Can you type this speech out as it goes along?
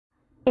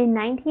In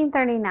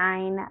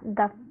 1939,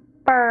 the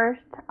first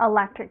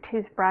electric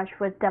toothbrush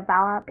was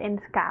developed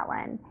in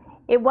Scotland.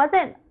 It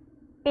wasn't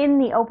in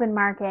the open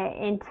market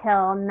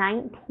until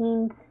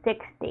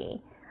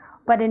 1960,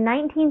 but in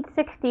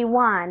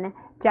 1961,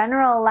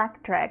 General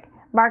Electric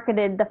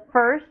marketed the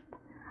first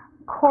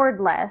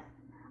cordless,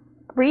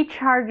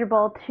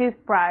 rechargeable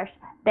toothbrush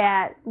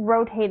that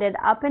rotated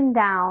up and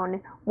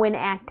down when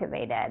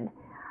activated.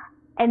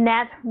 And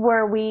that's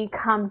where we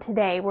come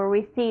today, where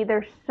we see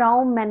there's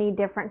so many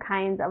different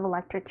kinds of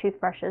electric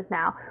toothbrushes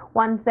now.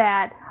 Ones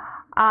that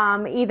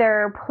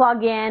either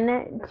plug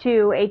in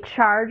to a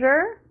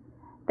charger,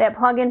 that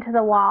plug into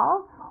the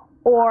wall,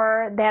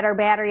 or that are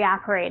battery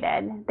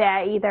operated,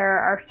 that either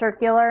are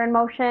circular in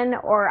motion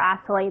or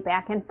oscillate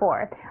back and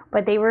forth.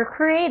 But they were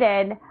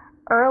created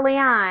early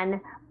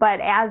on, but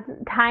as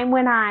time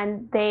went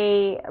on,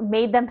 they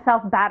made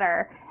themselves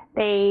better.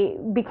 They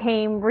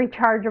became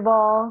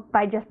rechargeable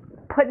by just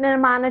putting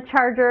them on a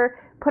charger,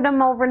 put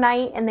them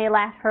overnight, and they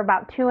last for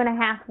about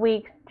 2.5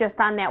 weeks just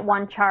on that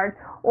one charge,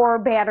 or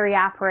battery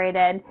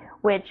operated,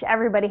 which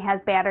everybody has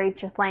batteries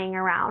just laying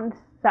around.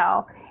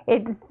 So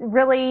it's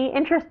really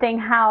interesting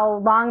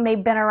how long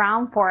they've been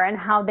around for and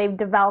how they've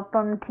developed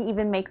them to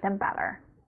even make them better.